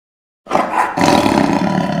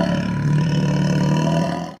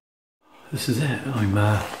This is it.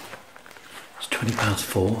 It's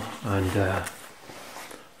 4:20 and I've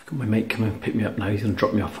got my mate coming and pick me up now. He's going to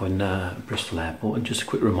drop me off on Bristol Airport. And just a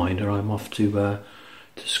quick reminder, I'm off to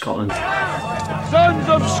Scotland. Sons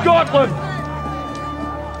of Scotland,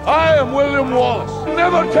 I am William Wallace.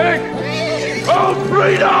 Never take our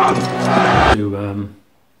freedom! To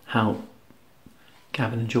help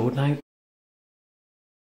Gavin and Jordan out.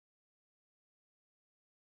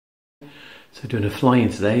 So doing a fly-in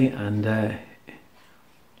today, and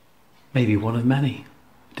maybe one of many.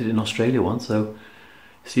 Did it in Australia once, so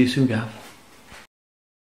see you soon, Gav.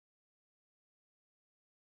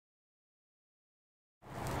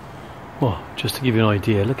 Well, just to give you an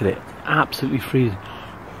idea, look at it, absolutely freezing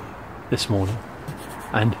this morning,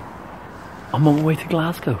 and I'm on my way to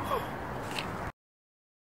Glasgow.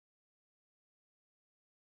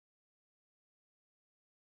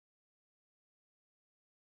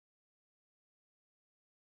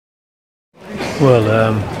 Well,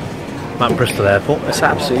 I'm at Bristol Airport. It's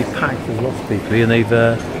absolutely packed with lots of people here, and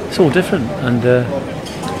it's all different. And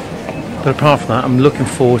but apart from that, I'm looking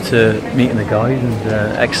forward to meeting the guys,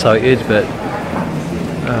 and excited, but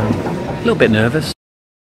a little bit nervous.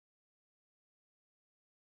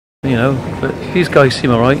 You know, but these guys seem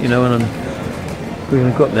alright, you know, and we're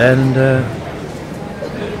going to go up there and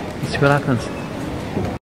see what happens.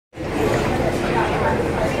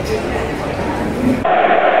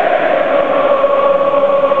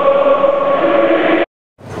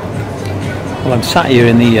 Well, I'm sat here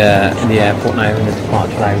in the airport now, in the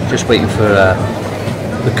departure lounge, just waiting for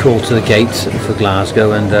the call to the gates for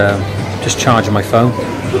Glasgow, and just charging my phone,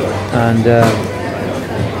 and a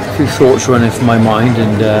few thoughts running through my mind,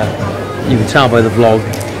 and you can tell by the vlog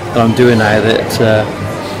that I'm doing now that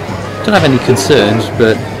I don't have any concerns,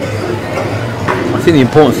 but I think the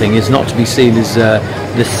important thing is not to be seen as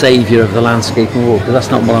the saviour of the landscaping world, because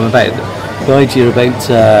that's not what I'm about. The idea about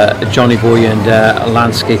Johnyboy and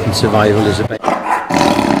landscaping survival is about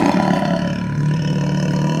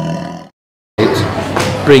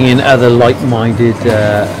bringing other like-minded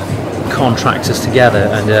contractors together,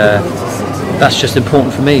 and that's just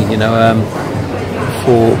important for me. You know,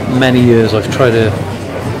 for many years I've tried to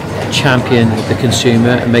champion the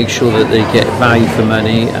consumer and make sure that they get value for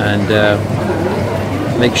money, and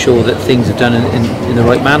make sure that things are done in the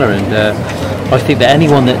right manner. And I think that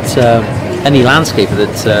anyone that any landscaper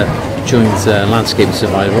that joins landscaping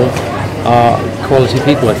survival are quality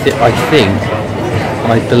people. I think,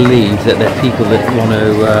 and I believe that they're people that want to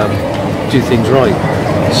do things right.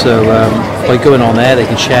 So by going on there, they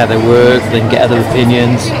can share their work, they can get other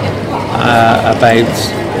opinions about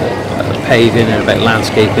paving and about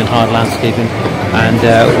landscaping, hard landscaping, and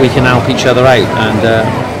we can help each other out. And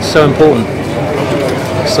so important,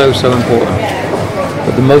 so important.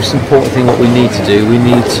 But the most important thing, what we need to do, we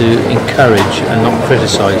need to encourage and not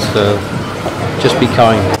criticise, so just be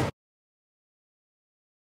kind.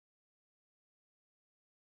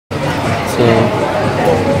 So,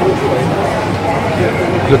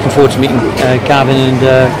 looking forward to meeting Gavin and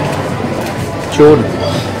Jordan.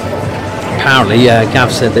 Apparently,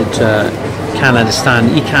 Gav said that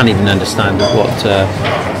he can't even understand what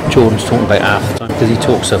Jordan's talking about half the time, because he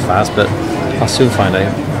talks so fast, but I'll soon find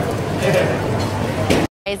out.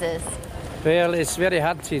 Well, it's very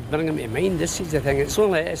hard to bring them to mind. This is the thing. It's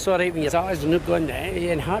alright when your eyes are not going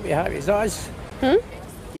and happy as eyes.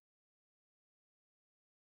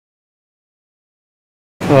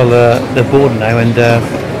 Well, they're boarding now, and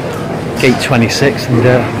gate 26, and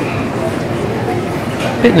a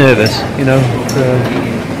bit nervous, you know.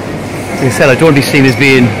 Like I said, I don't want to be seen as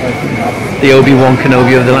being the Obi-Wan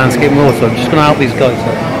Kenobi of the landscape world, so I'm just going to help these guys.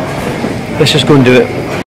 So let's just go and do it.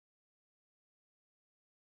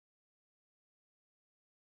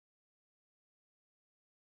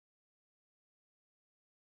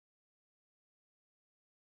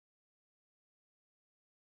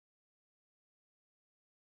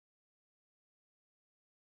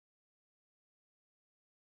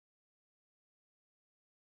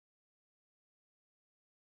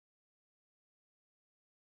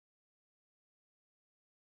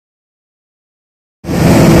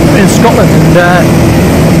 In Scotland,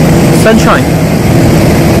 and sunshine.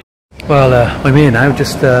 Well, I'm here now,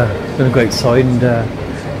 just going to go outside and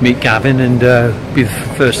meet Gavin, and be the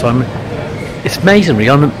first time. It's amazing, really.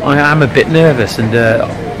 I am a bit nervous, and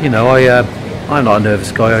you know, I'm not a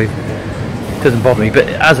nervous guy. It doesn't bother me. But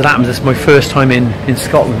as it happens, it's my first time in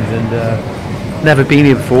Scotland, and never been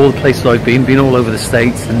here before. All the places I've been all over the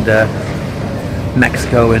States and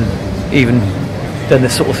Mexico, and even done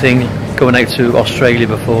this sort of thing going out to Australia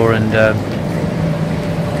before, and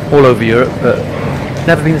all over Europe, but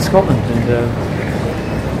never been to Scotland, and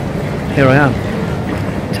here I am.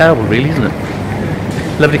 Terrible really, isn't it?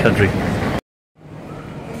 Lovely country.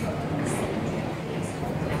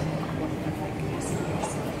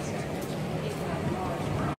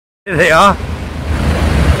 Here they are.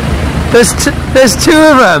 There's two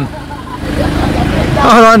of them.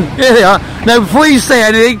 Hold on, here they are. Now before you say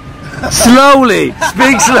anything, slowly,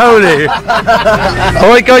 speak slowly.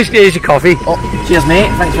 Alright guys, here's your coffee. Oh, cheers mate,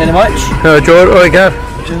 thanks very much. Jordan, alright Gav.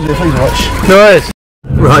 Cheers mate, thanks very much. No worries.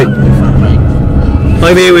 Right.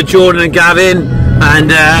 I'm here with Jordan and Gavin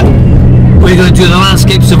and we're going to do the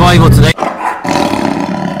landscape survival today.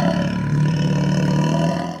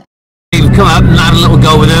 We've come up and had a little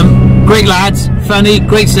go with them. Great lads, funny,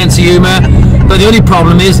 great sense of humour, but the only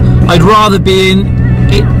problem is I'd rather be in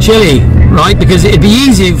Chile, right? Because it'd be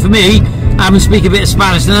easier for me having to speak a bit of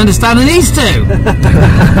Spanish than understanding these two.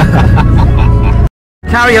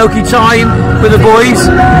 Karaoke time with the boys.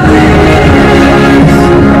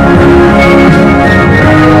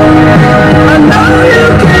 I know you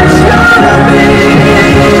can show me.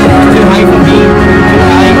 Too high for me.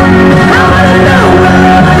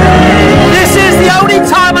 This is the only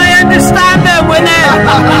time I understand them when they're.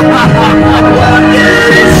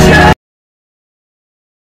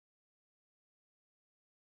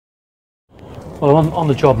 Well, I'm on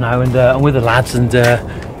the job now, and I'm with the lads, and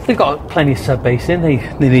they've got plenty of sub base in. They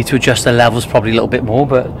need to adjust their levels probably a little bit more,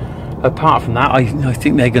 but apart from that, I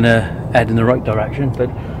think they're going to head in the right direction. But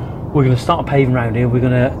we're going to start paving around here. We're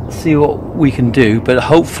going to see what we can do, but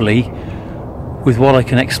hopefully, with what I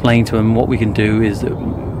can explain to them, what we can do is that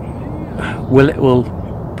it will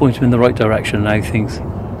point them in the right direction, and how things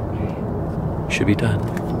should be done.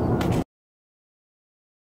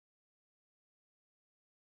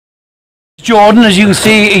 Jordan, as you can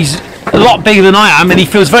see, he's a lot bigger than I am, and he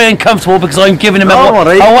feels very uncomfortable because I'm giving him a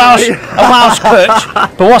Welsh coach.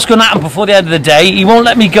 But what's going to happen before the end of the day? He won't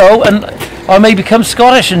let me go, and I may become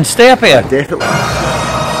Scottish and stay up here. Definitely.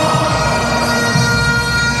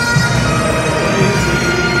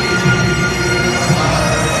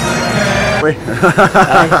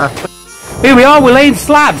 Here we are, we're laying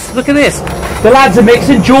slabs. Look at this. The lads are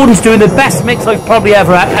mixing. Jordan's doing the best mix I've probably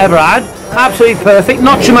ever had. Absolutely perfect.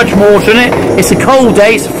 Not too much water in it. It's a cold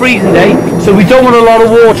day, it's a freezing day, so we don't want a lot of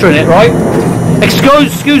water in it, right?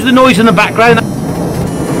 Excuse the noise in the background.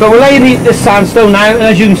 But we're laying this sandstone now, and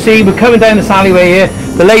as you can see, we're coming down this alleyway here.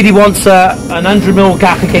 The lady wants an 100mm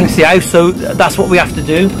gap against the house, so that's what we have to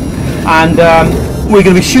do. And we're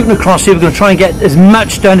going to be shooting across here. We're going to try and get as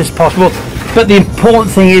much done as possible. But the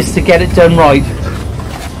important thing is to get it done right.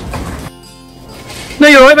 No,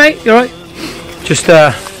 you're right, mate. You're right. Just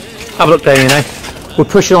have a look down here now. We're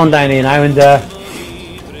pushing on down here now, and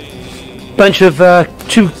bunch of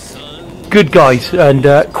two good guys and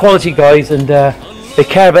quality guys, and they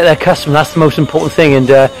care about their customer. That's the most important thing, and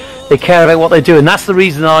they care about what they do, and that's the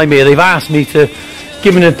reason I'm here. They've asked me to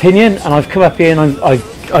give an opinion, and I've come up here and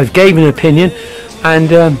I've gave an opinion, and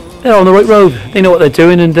they're on the right road. They know what they're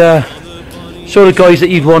doing, and sort of guys that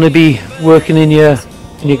you'd want to be working in your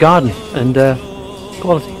garden, and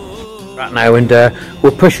quality. Right now, and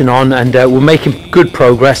we're pushing on, and we're making good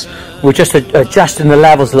progress. We're just adjusting the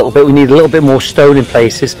levels a little bit. We need a little bit more stone in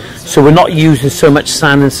places, so we're not using so much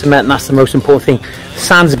sand and cement, and that's the most important thing.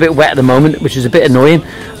 Sand's a bit wet at the moment, which is a bit annoying,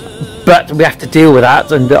 but we have to deal with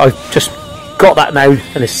that, and I've just got that now,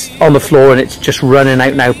 and it's on the floor, and it's just running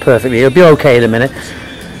out now perfectly. It'll be okay in a minute,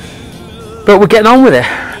 but we're getting on with it.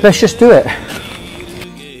 Let's just do it.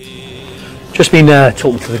 Just been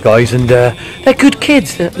talking to the guys, and they're good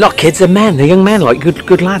kids. Not kids, they're men. They're young men, like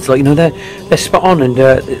good lads. Like, you know, they're spot on, and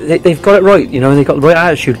they've got it right. You know, and they've got the right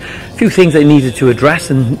attitude. A few things they needed to address,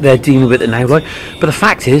 and they're dealing with it now, right? But the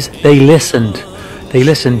fact is, they listened. They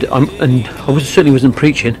listened, and I certainly wasn't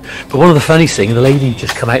preaching. But one of the funniest things, the lady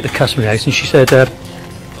just come out the customer house, and she said,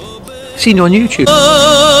 "Seen you on YouTube,"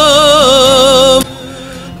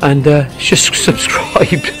 and she just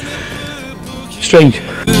subscribed. Strange.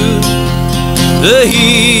 The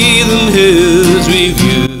heathen hills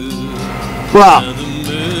review. Well,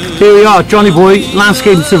 here we are, Johnyboy,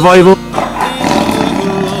 landscape and survival.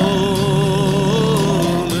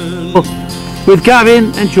 With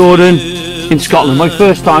Gavin and Jordan in Scotland, my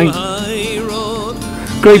first time.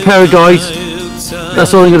 Great pair of guys.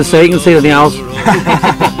 That's all I'm going to say. You can say anything else.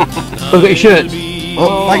 Look at your shirts.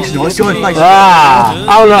 Oh, thanks, no, it's good, thanks.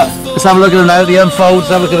 Oh look, let's have a look at them now, the unfolds.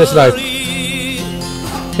 Have a look at this now.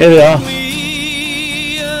 Here we are.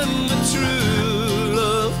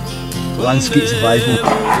 Landscape survival.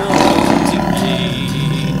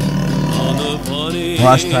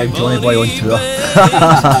 Last time Johnyboy on tour.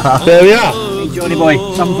 There we are. Hey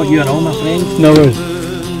Johnyboy, something for you and all my friends. No worries.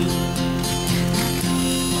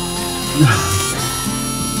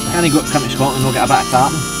 Can he come to Scotland and we'll get a bit of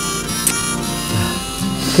tartan?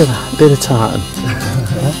 Look at that, bit of tartan.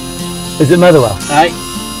 Is it Motherwell? Aye.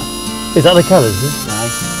 Is that the colours, is it?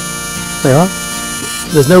 Aye. There you are.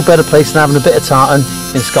 There's no better place than having a bit of tartan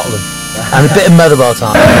in Scotland. And a bit of Motherwell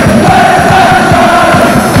tartan.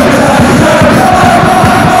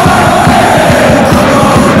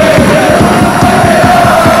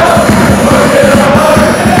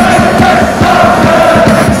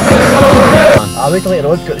 I'll wait till later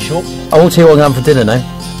on, got the shop. I won't tell you what I'm having for dinner now.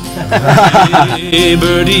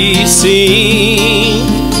 Birdies sing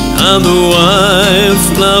and the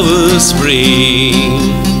wildflowers spring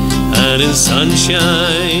and in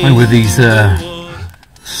sunshine. I'm with these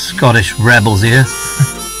Scottish rebels here.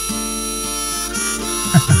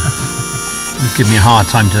 They've given me a hard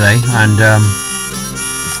time today, and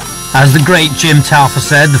as the great Jim Talfa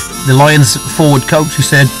said, the Lions forward coach, who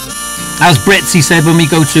said, as Brits, he said, when we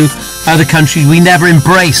go to other countries, we never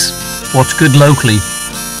embrace what's good locally.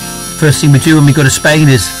 First thing we do when we go to Spain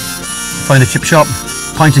is find a chip shop,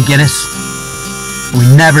 pint of Guinness. We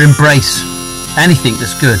never embrace anything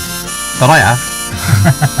that's good, but I have.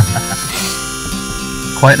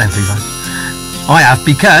 Quiet now, please. I have,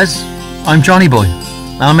 because I'm Johnyboy.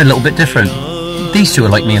 I'm a little bit different. These two are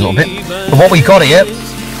like me a little bit. But what we've got here,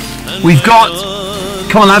 we've got.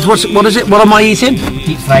 Come on, lads. What is it? What am I eating?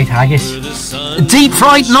 Deep fried haggis. Deep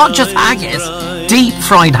fried, not just haggis. Deep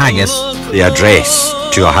fried haggis. The address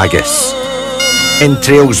to a haggis.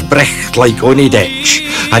 Entrails brecht like ony ditch.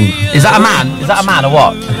 And is that a man? Is that a man or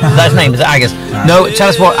what? Is that his name? Is it haggis? No. Tell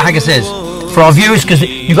us what haggis is for our viewers, because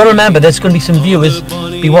you've got to remember there's going to be some viewers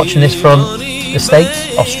be watching this from the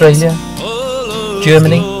States, Australia,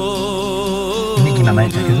 Germany. You need to give me a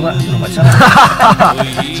minute, because I don't know what's in it.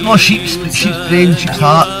 It's more sheep's brain, sheep's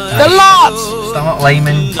heart. The lots! Stomach,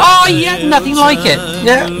 liming. Oh yeah, nothing like it.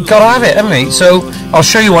 Yeah, gotta have it, haven't we? So I'll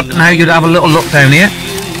show you what now. You'd have a little look down here.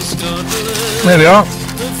 There we are.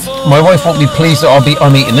 My wife won't be pleased that I'm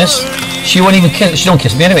eating this. She won't even kiss. She don't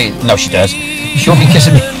kiss me anyway. No, she does. She won't be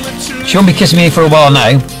kissing me. She won't be kissing me for a while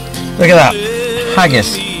now. Look at that,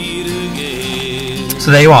 haggis. So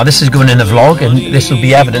there you are. This is going in the vlog, and this will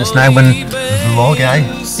be evidence now when The vlog, aye.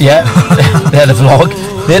 yeah, they're the vlog.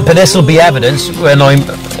 But this will be evidence when I'm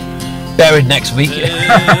buried next week.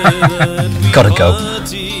 Gotta go.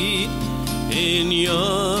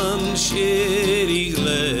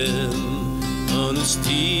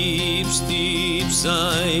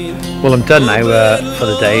 Well, I'm done now for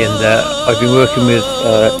the day, and I've been working with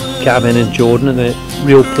Gavin and Jordan, and they're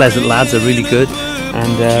real pleasant lads. They're really good,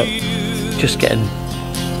 and just getting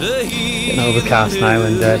overcast now,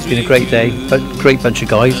 and it's been a great day. A great bunch of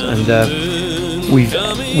guys, and we've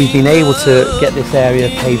been able to get this area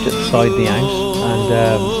paved at the side of the house,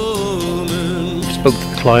 and spoke to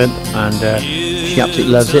the client, and she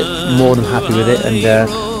absolutely loves it. More than happy with it, and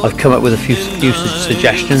I've come up with a few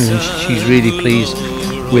suggestions, and she's really pleased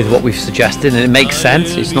with what we've suggested, and it makes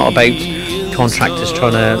sense. It's not about contractors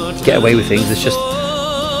trying to get away with things. It's just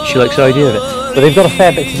she likes the idea of it. But they've got a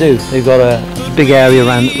fair bit to do. They've got a big area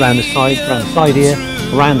around the side here,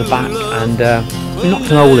 around the back, and we knocked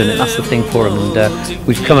an hole in it. That's the thing for them. And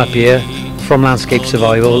we've come up here from Landscape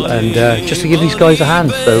Survival, and just to give these guys a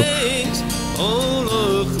hand. So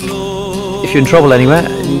if you're in trouble anywhere,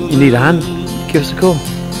 you need a hand, give us a call.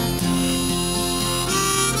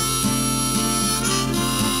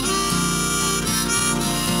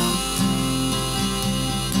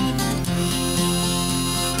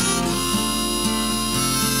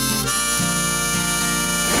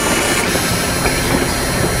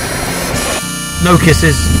 No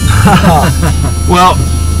kisses. Well,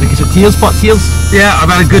 Like some tears, pot tears. yeah, I've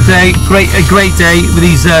had a good day. A great day with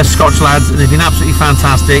these Scotch lads, and they've been absolutely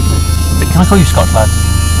fantastic. But can I call you Scotch lads?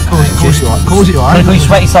 Of course you are. Of course you are. Can I call you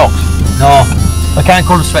sweaty socks? No. I can't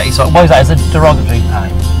call them sweaty socks. Why is that? Is it derogatory? Aye.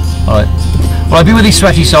 Alright. Well, I've been with these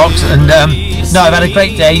sweaty socks, and no, I've had a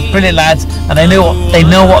great day. Brilliant lads, and they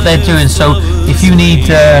know what they're doing. So if you need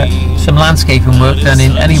some landscaping work done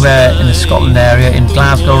in anywhere in the Scotland area, in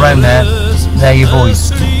Glasgow, around there, they're your boys.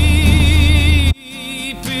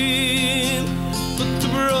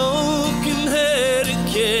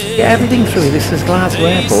 Get everything through. This is Glasgow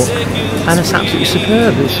Airport, and it's absolutely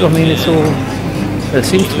superb. It's all. It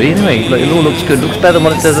seems to be anyway. Like, it all looks good. It looks better than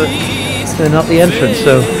what it does at the entrance.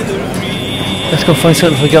 So let's go find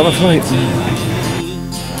something before we get on the flight.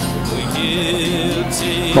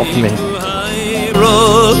 Not for me.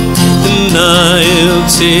 And I'll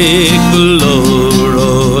take the low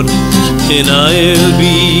road, and I'll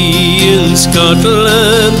be in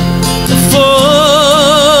Scotland for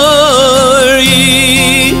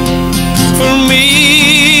ye, for me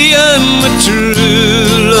and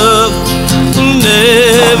true love will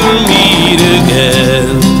never meet again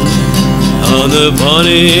on the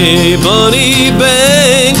bonny, bonny bed.